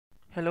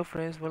Hello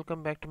friends,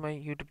 welcome back to my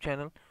YouTube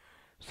channel.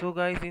 So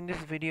guys, in this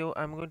video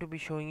I'm going to be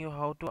showing you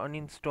how to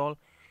uninstall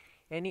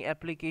any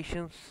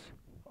applications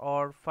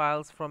or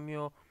files from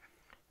your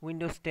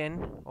Windows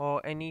 10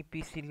 or any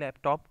PC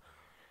laptop.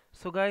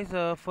 So guys,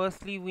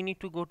 firstly we need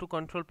to go to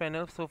control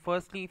panel. So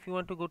firstly, if you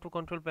want to go to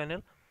control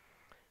panel,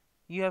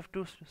 you have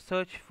to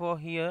search for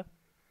here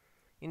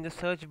in the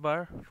search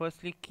bar.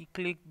 Firstly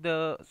click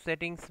the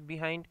settings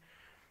behind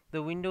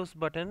the Windows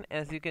button,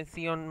 as you can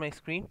see on my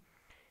screen.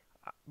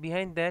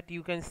 Behind that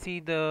you can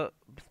see the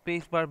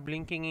spacebar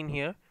blinking in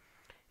here,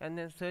 and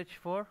then search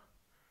for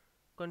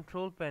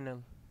control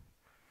panel.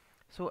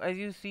 So as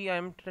you see,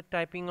 I'm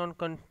typing on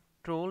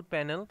control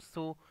panel,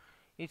 so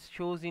it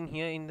shows in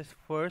here in this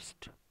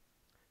first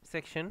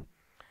section.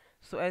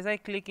 So as I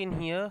click in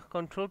here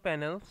control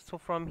panel, so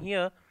from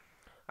here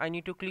I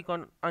need to click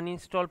on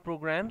uninstall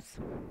programs.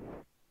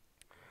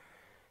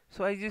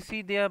 So as you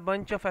see, there are a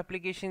bunch of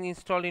applications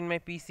installed in my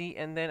PC,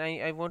 and then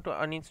I want to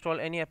uninstall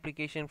any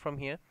application from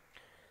here.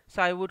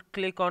 So I would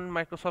click on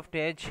Microsoft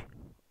Edge.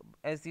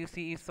 As you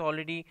see, it's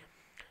already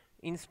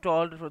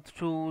installed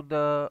through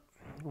the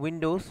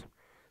Windows,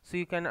 so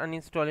you can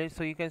uninstall it.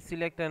 So you can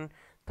select an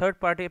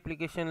third-party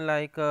application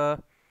like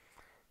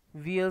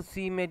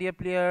VLC media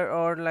player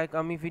or like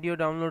Ummy video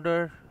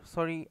downloader.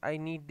 Sorry, I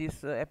need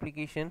this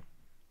application.